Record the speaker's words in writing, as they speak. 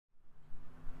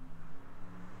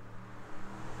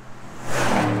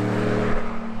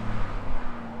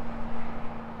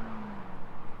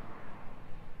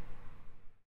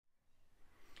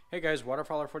Hey guys,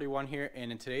 Waterfowler41 here,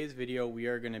 and in today's video we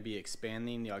are going to be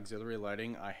expanding the auxiliary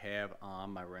lighting I have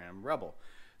on my Ram Rebel.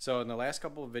 So in the last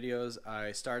couple of videos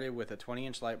I started with a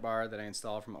 20-inch light bar that I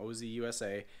installed from OZ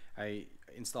USA. I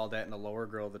installed that in the lower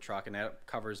grille of the truck, and that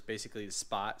covers basically the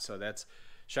spot, so that's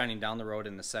shining down the road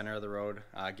in the center of the road,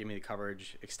 give me the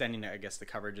coverage, extending I guess the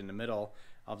coverage in the middle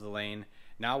of the lane.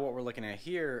 Now what we're looking at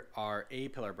here are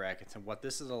A-pillar brackets, and what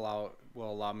this will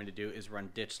allow me to do is run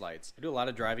ditch lights. I do a lot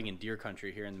of driving in deer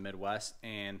country here in the Midwest,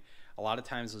 and a lot of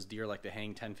times those deer like to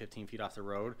hang 10-15 feet off the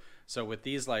road. So with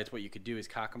these lights, what you could do is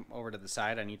cock them over to the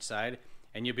side on each side,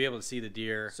 and you'll be able to see the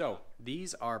deer. So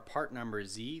these are part number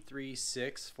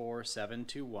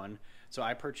Z364721. So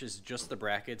I purchased just the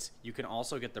brackets. You can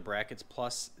also get the brackets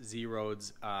plus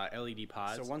ZRoadz LED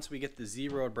pods. So once we get the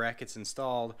ZRoadz brackets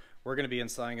installed, we're going to be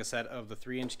installing a set of the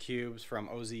 3-inch cubes from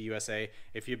OZ USA.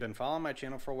 If you've been following my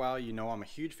channel for a while, you know I'm a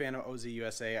huge fan of OZ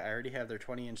USA. I already have their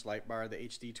 20-inch light bar, the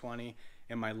HD20,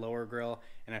 in my lower grille,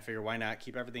 and I figure why not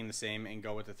keep everything the same and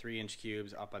go with the 3-inch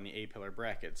cubes up on the A-pillar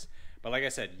brackets. But like I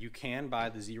said, you can buy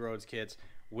the ZRoadz kits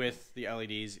with the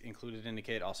LEDs included in the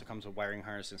kit. Also comes with wiring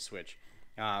harness and switch.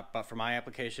 But for my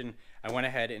application, I went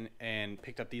ahead and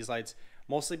picked up these lights,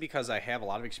 mostly because I have a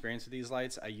lot of experience with these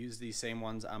lights. I use these same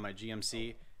ones on my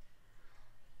GMC.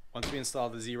 Once we install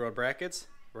the ZRoadz brackets,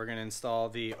 we're going to install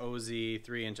the OZ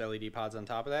 3-inch LED pods on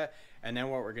top of that. And then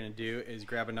what we're going to do is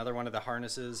grab another one of the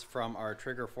harnesses from our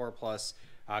Trigger 4 Plus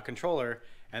controller,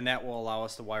 and that will allow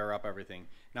us to wire up everything.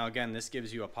 Now again, this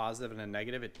gives you a positive and a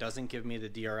negative. It doesn't give me the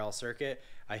DRL circuit.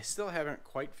 I still haven't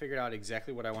quite figured out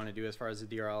exactly what I want to do as far as the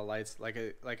DRL lights. Like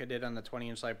I did on the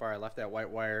 20-inch light bar, I left that white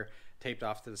wire taped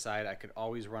off to the side. I could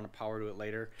always run a power to it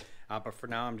later, but for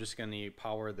now I'm just going to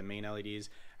power the main LEDs.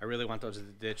 I really want those as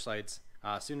the ditch lights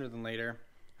sooner than later.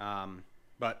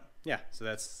 But yeah, so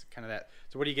that's kind of that.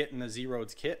 So what do you get in the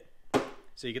ZRoadz kit?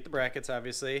 So you get the brackets,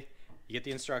 obviously, you get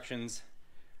the instructions.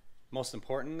 Most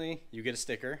importantly, you get a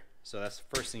sticker. So that's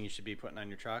the first thing you should be putting on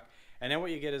your truck. And then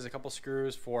what you get is a couple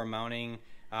screws for mounting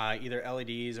either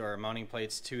LEDs or mounting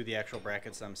plates to the actual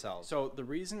brackets themselves. So the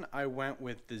reason I went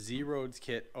with the ZRoadz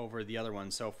kit over the other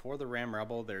one, so for the Ram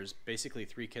Rebel, there's basically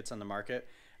 3 kits on the market.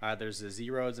 There's the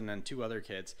ZRoadz and then 2 other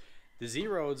kits. The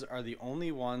ZRoadz are the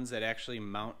only ones that actually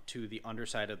mount to the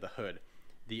underside of the hood.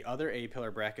 The other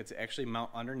A-pillar brackets actually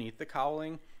mount underneath the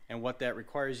cowling, and what that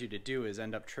requires you to do is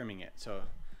end up trimming it. So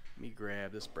let me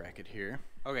grab this bracket here.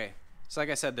 Okay, so like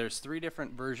I said, there's 3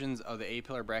 different versions of the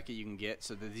A-pillar bracket you can get.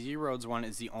 So the ZRoadz one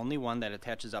is the only one that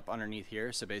attaches up underneath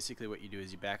here. So basically what you do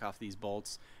is you back off these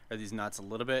bolts or these nuts a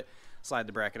little bit, slide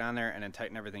the bracket on there, and then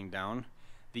tighten everything down.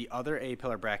 The other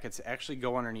A-pillar brackets actually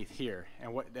go underneath here,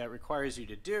 and what that requires you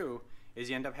to do is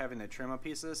you end up having to trim a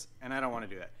piece of this, and I don't want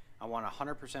to do that. I want a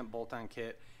 100% bolt-on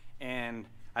kit, and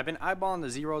I've been eyeballing the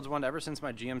ZRoadz one ever since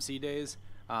my GMC days,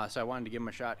 so I wanted to give them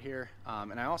a shot here.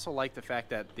 And I also like the fact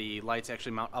that the lights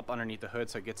actually mount up underneath the hood,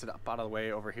 so it gets it up out of the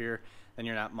way over here, then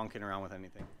you're not monkeying around with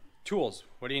anything. Tools.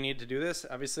 What do you need to do this?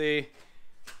 Obviously,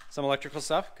 some electrical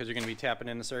stuff, because you're going to be tapping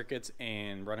into circuits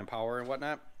and running power and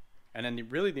whatnot. And then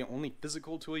really the only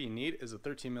physical tool you need is a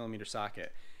 13mm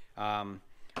socket.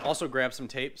 Also grab some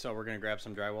tape, so we're going to grab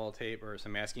some drywall tape or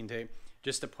some masking tape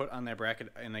just to put on that bracket.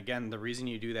 And again, the reason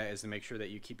you do that is to make sure that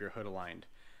you keep your hood aligned.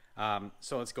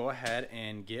 So let's go ahead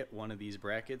and get one of these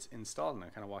brackets installed, and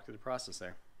I'll kind of walk through the process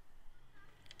there.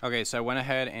 Okay, so I went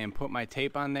ahead and put my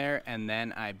tape on there, and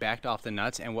then I backed off the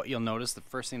nuts, and what you'll notice, the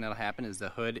first thing that'll happen is the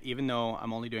hood, even though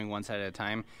I'm only doing one side at a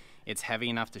time, it's heavy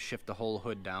enough to shift the whole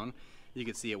hood down. You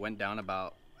can see it went down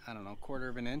about, I don't know,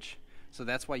 1/4 inch. So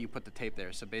that's why you put the tape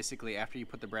there. So basically after you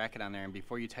put the bracket on there and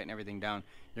before you tighten everything down,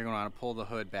 you're going to want to pull the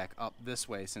hood back up this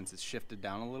way since it's shifted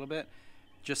down a little bit,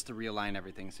 just to realign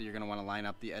everything. So you're going to want to line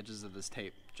up the edges of this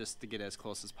tape just to get as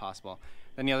close as possible.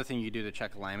 Then the other thing you do to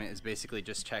check alignment is basically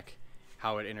just check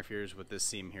how it interferes with this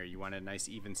seam here. You want a nice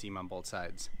even seam on both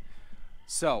sides.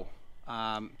 So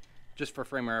just for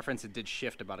frame of reference, it did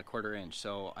shift about 1/4 inch,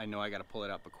 so I know I got to pull it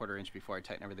up 1/4 inch before I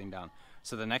tighten everything down.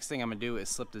 So the next thing I'm going to do is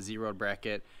slip the ZRoadz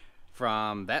bracket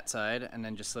from that side and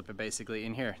then just slip it basically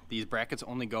in here. These brackets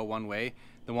only go one way.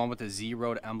 The one with the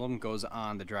ZRoadz emblem goes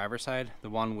on the driver's side. The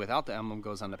one without the emblem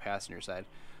goes on the passenger side.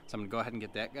 So I'm going to go ahead and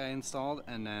get that guy installed,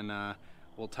 and then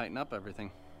we'll tighten up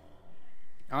everything.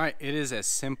 Alright, it is as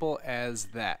simple as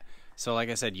that. So like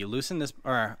I said, you loosen this,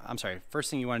 or I'm sorry,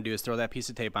 first thing you want to do is throw that piece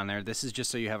of tape on there. This is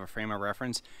just so you have a frame of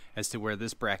reference as to where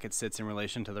this bracket sits in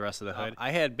relation to the rest of the hood.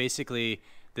 I had basically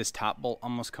this top bolt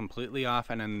almost completely off,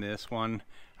 and then this one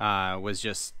was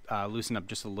just loosened up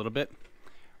just a little bit.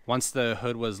 Once the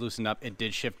hood was loosened up, it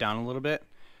did shift down a little bit.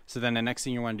 So then the next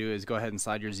thing you want to do is go ahead and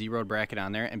slide your ZRoadz bracket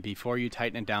on there, and before you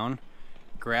tighten it down,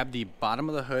 grab the bottom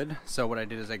of the hood. So what I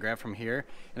did is I grabbed from here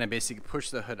and I basically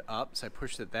pushed the hood up. So I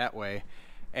pushed it that way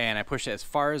and I pushed it as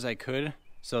far as I could.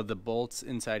 So the bolts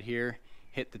inside here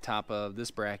hit the top of this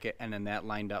bracket, and then that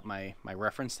lined up my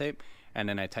reference tape, and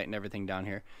then I tightened everything down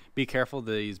here. Be careful,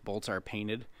 these bolts are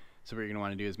painted. So what you're gonna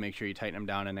wanna do is make sure you tighten them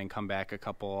down and then come back a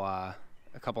couple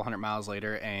hundred miles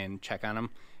later and check on them,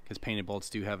 because painted bolts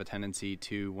do have a tendency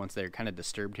to, once they're kind of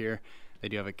disturbed here, they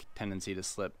do have a tendency to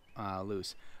slip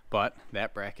loose. But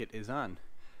that bracket is on.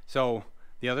 So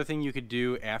the other thing you could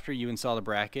do after you install the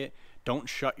bracket, don't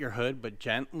shut your hood, but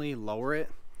gently lower it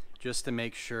just to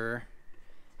make sure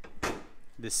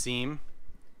the seam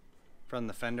from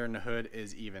the fender and the hood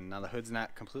is even. Now the hood's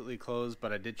not completely closed,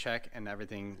 but I did check and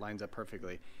everything lines up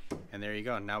perfectly. And there you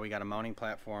go. Now we got a mounting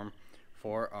platform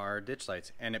for our ditch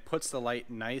lights, and it puts the light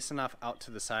nice enough out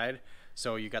to the side,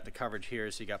 so you got the coverage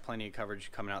here, so you got plenty of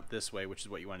coverage coming out this way, which is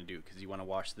what you want to do, because you want to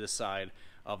wash this side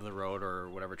of the road or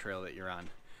whatever trail that you're on.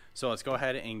 So let's go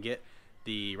ahead and get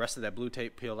the rest of that blue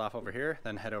tape peeled off over here,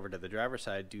 then head over to the driver's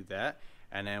side, do that,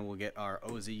 and then we'll get our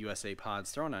OZ USA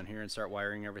pods thrown on here and start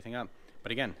wiring everything up.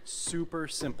 But again, super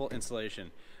simple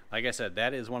installation. Like I said,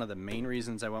 that is one of the main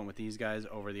reasons I went with these guys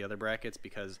over the other brackets,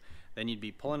 because then you'd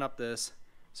be pulling up this,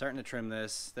 starting to trim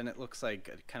this, then it looks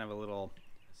like kind of a little,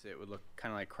 it would look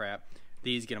kind of like crap.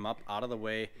 These get them up out of the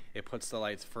way, it puts the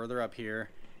lights further up here,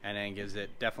 and then gives it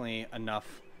definitely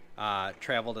enough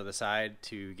travel to the side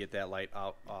to get that light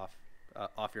out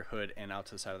off your hood and out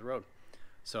to the side of the road.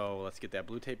 So let's get that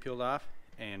blue tape peeled off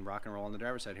and rock and roll on the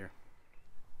driver's side here.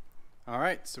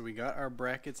 Alright, so we got our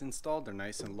brackets installed. They're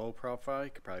nice and low profile.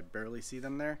 You could probably barely see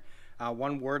them there.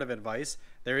 One word of advice,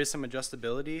 there is some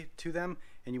adjustability to them,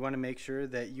 and you want to make sure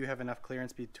that you have enough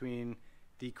clearance between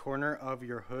the corner of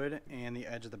your hood and the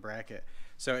edge of the bracket.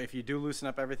 So if you do loosen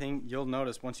up everything, you'll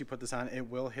notice once you put this on, it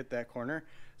will hit that corner.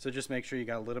 So just make sure you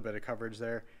got a little bit of coverage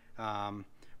there.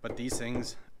 But these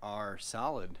things are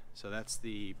solid. So that's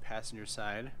the passenger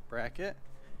side bracket.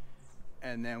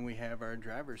 And then we have our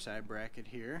driver's side bracket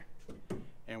here,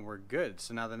 and we're good.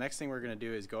 So now the next thing we're gonna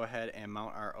do is go ahead and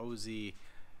mount our OZ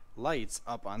lights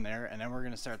up on there, and then we're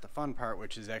gonna start the fun part,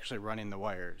 which is actually running the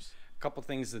wires. A couple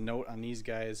things to note on these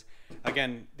guys.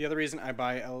 Again, the other reason I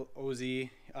buy OZ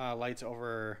lights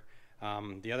over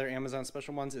the other Amazon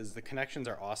special ones is the connections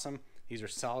are awesome. These are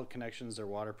solid connections, they're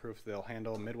waterproof, they'll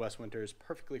handle Midwest winters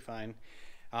perfectly fine,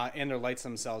 and their lights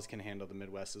themselves can handle the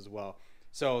Midwest as well.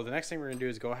 So the next thing we're gonna do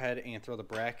is go ahead and throw the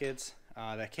brackets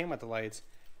that came with the lights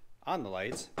on the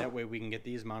lights. That way we can get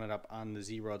these mounted up on the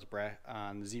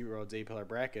ZRoadz A-pillar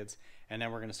brackets, and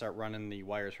then we're gonna start running the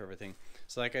wires for everything.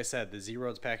 So like I said, the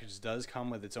ZRoadz package does come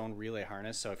with its own relay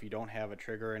harness, so if you don't have a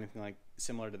trigger or anything like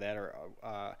similar to that,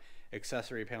 or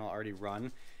accessory panel already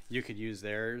run, you could use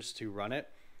theirs to run it.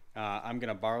 I'm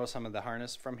gonna borrow some of the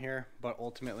harness from here, but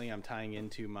ultimately I'm tying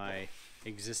into my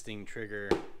existing trigger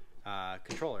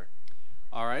controller.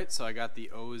 Alright, so I got the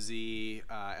OZ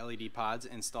LED pods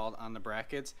installed on the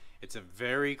brackets. It's a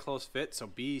very close fit, so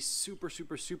be super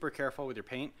careful with your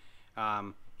paint.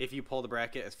 If you pull the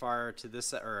bracket as far to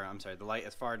this, or I'm sorry, the light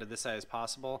as far to this side as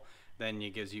possible, then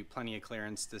it gives you plenty of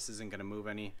clearance. This isn't going to move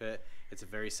any bit. It's a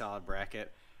very solid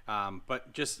bracket.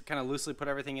 But just kind of loosely put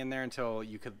everything in there until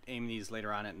you could aim these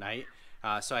later on at night.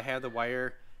 So I have the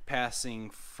wire passing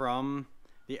from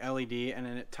the LED, and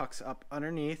then it tucks up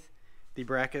underneath the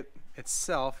bracket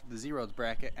itself, the ZRoadz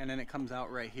bracket, and then it comes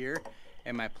out right here.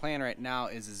 And my plan right now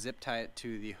is to zip tie it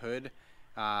to the hood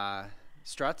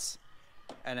struts,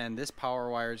 and then this power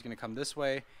wire is going to come this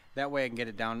way. That way I can get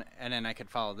it down, and then I could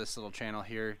follow this little channel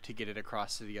here to get it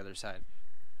across to the other side.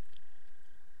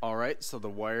 Alright, so the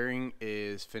wiring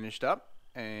is finished up,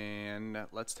 and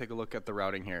let's take a look at the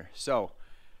routing here. So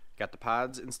got the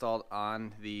pods installed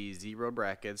on the ZRoadz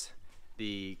brackets.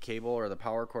 The cable or the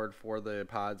power cord for the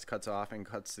pods cuts off and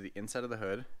cuts to the inside of the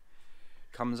hood,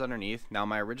 comes underneath. Now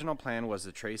my original plan was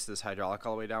to trace this hydraulic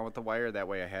all the way down with the wire, that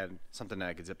way I had something that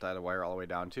I could zip tie the wire all the way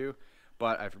down to,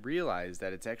 but I've realized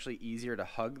that it's actually easier to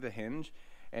hug the hinge,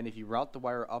 and if you route the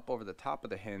wire up over the top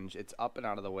of the hinge, it's up and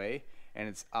out of the way, and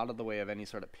it's out of the way of any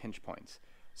sort of pinch points.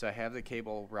 So I have the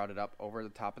cable routed up over the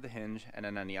top of the hinge and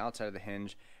then on the outside of the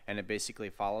hinge, and it basically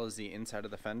follows the inside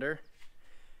of the fender,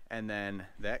 and then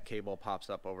that cable pops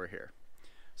up over here.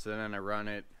 So then I run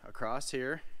it across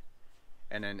here,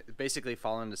 and then basically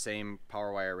following the same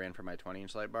power wire I ran for my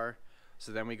 20-inch light bar.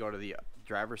 So then we go to the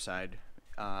driver's side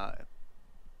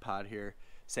pod here.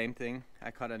 Same thing,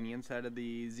 I cut on the inside of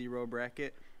the ZRoadz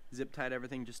bracket, zip tied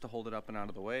everything just to hold it up and out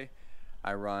of the way.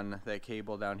 I run that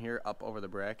cable down here up over the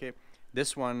bracket.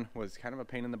 This one was kind of a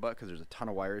pain in the butt because there's a ton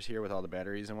of wires here with all the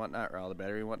batteries and whatnot, or all the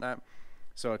battery and whatnot.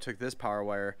 So I took this power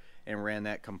wire and ran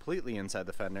that completely inside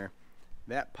the fender.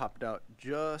 That popped out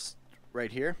just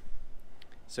right here.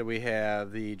 So we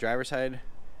have the driver's side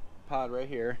pod right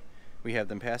here. We have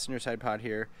the passenger side pod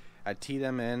here. I tee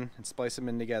them in and splice them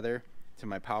in together to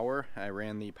my power. I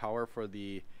ran the power for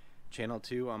the channel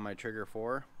 2 on my trigger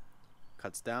 4.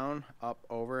 Cuts down, up,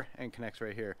 over, and connects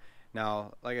right here.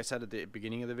 Now, like I said at the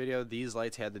beginning of the video, these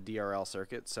lights had the DRL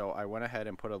circuit, so I went ahead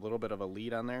and put a little bit of a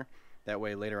lead on there. That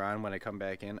way later on when I come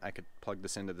back in, I could plug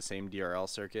this into the same DRL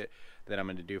circuit that I'm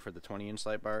going to do for the 20-inch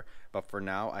light bar. But for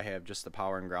now, I have just the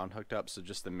power and ground hooked up, so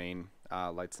just the main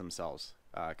lights themselves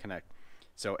connect.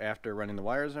 So after running the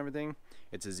wires and everything,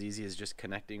 it's as easy as just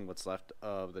connecting what's left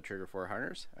of the trigger 4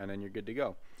 harness, and then you're good to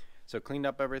go. So cleaned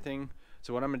up everything.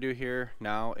 So what I'm going to do here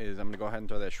now is I'm going to go ahead and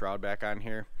throw that shroud back on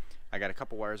here. I got a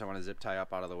couple wires I want to zip tie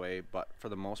up out of the way, but for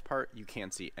the most part, you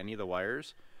can't see any of the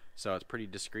wires, so it's pretty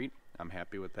discreet. I'm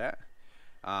happy with that.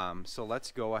 So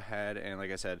let's go ahead and,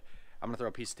 like I said, I'm going to throw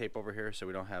a piece of tape over here so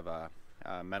we don't have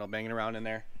metal banging around in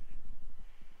there.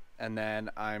 And then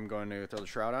I'm going to throw the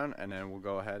shroud on, and then we'll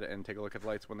go ahead and take a look at the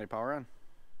lights when they power on.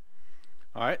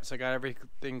 Alright, so I got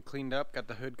everything cleaned up, got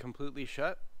the hood completely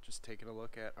shut. Just taking a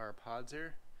look at our pods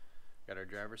here. Got our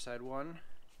driver's side one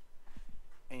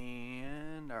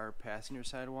and our passenger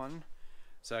side one.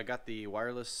 So I got the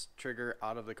wireless trigger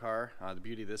out of the car. The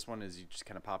beauty of this one is you just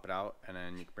kind of pop it out and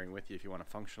then you can bring it with you if you want to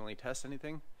functionally test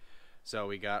anything. So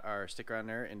we got our sticker on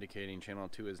there indicating channel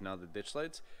 2 is now the ditch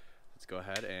lights. Let's go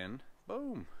ahead and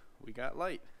boom, we got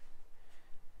light.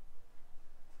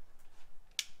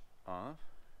 Off,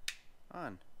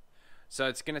 on. So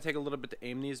it's going to take a little bit to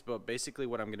aim these, but basically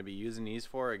what I'm going to be using these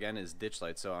for, again, is ditch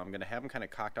lights. So I'm going to have them kind of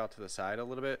cocked out to the side a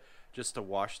little bit just to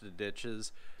wash the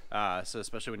ditches. So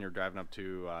especially when you're driving up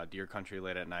to deer country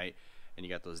late at night and you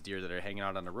got those deer that are hanging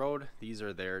out on the road, these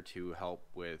are there to help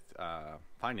with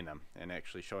finding them and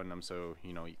actually showing them so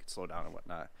you know you can slow down and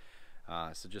whatnot.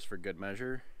 So just for good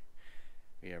measure,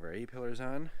 we have our A-pillars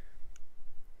on,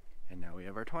 and now we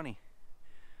have our 20.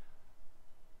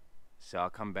 So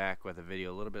I'll come back with a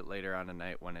video a little bit later on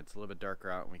tonight when it's a little bit darker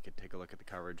out and we could take a look at the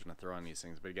coverage and throw on these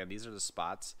things. But again, these are the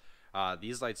spots.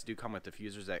 These lights do come with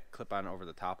diffusers that clip on over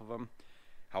the top of them.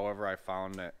 However, I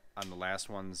found that on the last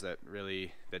ones that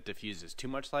diffuses too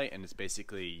much light and it's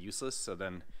basically useless. So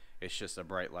then it's just a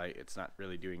bright light. It's not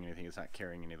really doing anything. It's not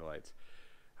carrying any of the lights.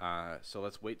 So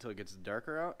let's wait till it gets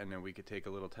darker out and then we could take a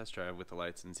little test drive with the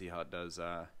lights and see how it does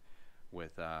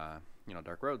with you know,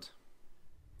 dark roads.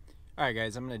 Alright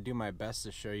guys, I'm going to do my best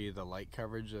to show you the light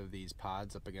coverage of these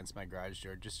pods up against my garage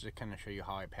door just to kind of show you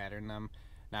how I pattern them.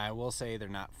 Now I will say they're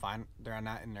not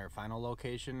in their final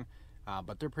location,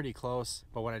 but they're pretty close.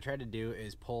 But what I tried to do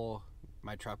is pull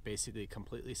my truck basically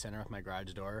completely center with my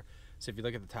garage door. So if you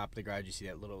look at the top of the garage, you see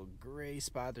that little gray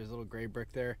spot, there's a little gray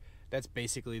brick there. That's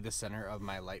basically the center of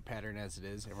my light pattern as it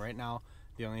is. And right now,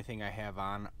 the only thing I have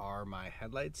on are my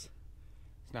headlights.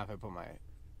 So now if I put my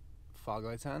fog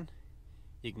lights on,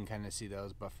 you can kind of see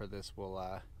those, but for this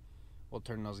we'll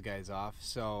turn those guys off.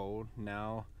 So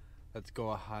now let's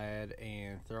go ahead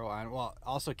and throw on, well,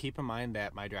 also keep in mind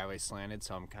that my driveway's slanted,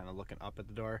 so I'm kind of looking up at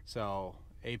the door. So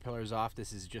A-pillars off,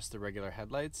 this is just the regular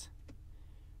headlights.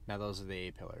 Now those are the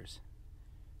A-pillars.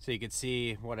 So you can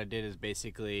see what I did is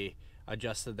basically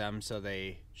adjusted them so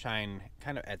they shine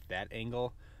kind of at that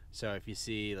angle. So if you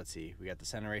see, let's see, we got the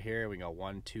center right here, we got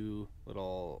 1, 2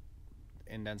 little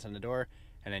indents on the door,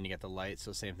 and then you get the light,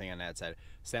 so same thing on that side.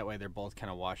 So that way they're both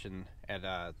kind of washing at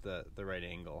the right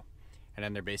angle. And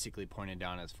then they're basically pointed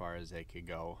down as far as they could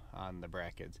go on the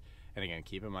brackets. And again,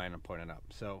 keep in mind I'm pointing up.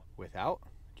 So without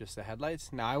just the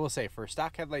headlights, now I will say for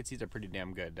stock headlights, these are pretty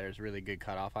damn good. There's really good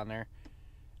cutoff on there.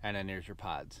 And then there's your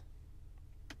pods.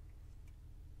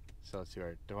 So let's see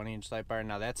our 20-inch light bar.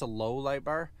 Now that's a low light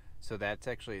bar, so that's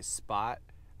actually a spot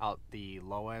out the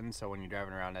low end. So when you're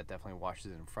driving around, that definitely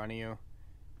washes in front of you.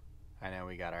 And then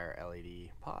we got our LED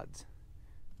pods.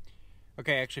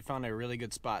 Okay, I actually found a really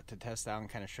good spot to test out and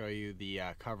kind of show you the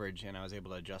coverage, and I was able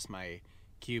to adjust my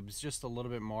cubes just a little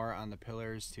bit more on the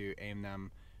pillars to aim them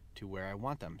to where I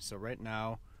want them. So right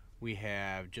now we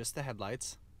have just the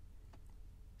headlights.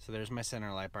 So there's my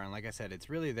center light bar, and like I said, it's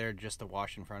really there just to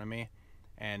wash in front of me,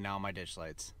 and now my ditch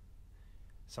lights.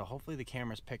 So hopefully the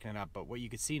camera's picking it up, but what you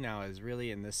can see now is really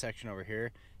in this section over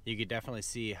here, you could definitely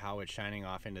see how it's shining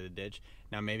off into the ditch.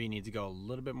 Now maybe you need to go a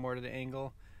little bit more to the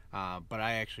angle, but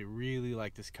I actually really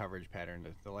like this coverage pattern.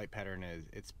 The light pattern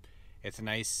it's a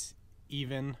nice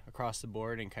even across the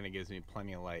board and kind of gives me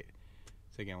plenty of light.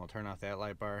 So again, we'll turn off that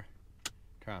light bar,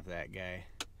 turn off that guy.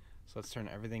 So let's turn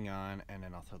everything on, and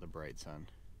then I'll throw the brights on.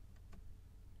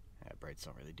 Yeah, brights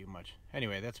don't really do much.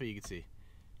 Anyway, that's what you can see.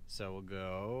 So we'll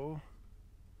go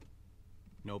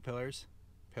no pillars,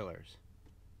 pillars,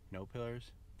 no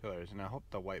pillars, pillars. And I hope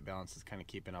the white balance is kind of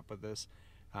keeping up with this.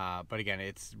 But again,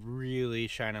 it's really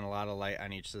shining a lot of light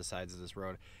on each of the sides of this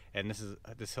road. And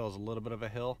this hill is a little bit of a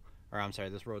hill, or I'm sorry,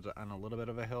 this road's on a little bit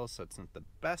of a hill, so it's not the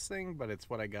best thing, but it's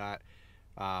what I got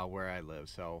where I live,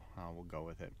 so we'll go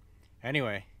with it.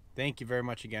 Anyway, thank you very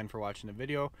much again for watching the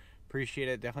video. Appreciate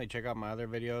it. Definitely check out my other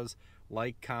videos.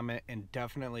 Like, comment, and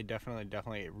definitely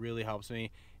it really helps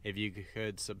me if you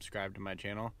could subscribe to my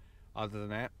channel. Other than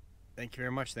that, thank you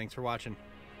very much. Thanks for watching.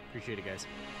 Appreciate it, guys.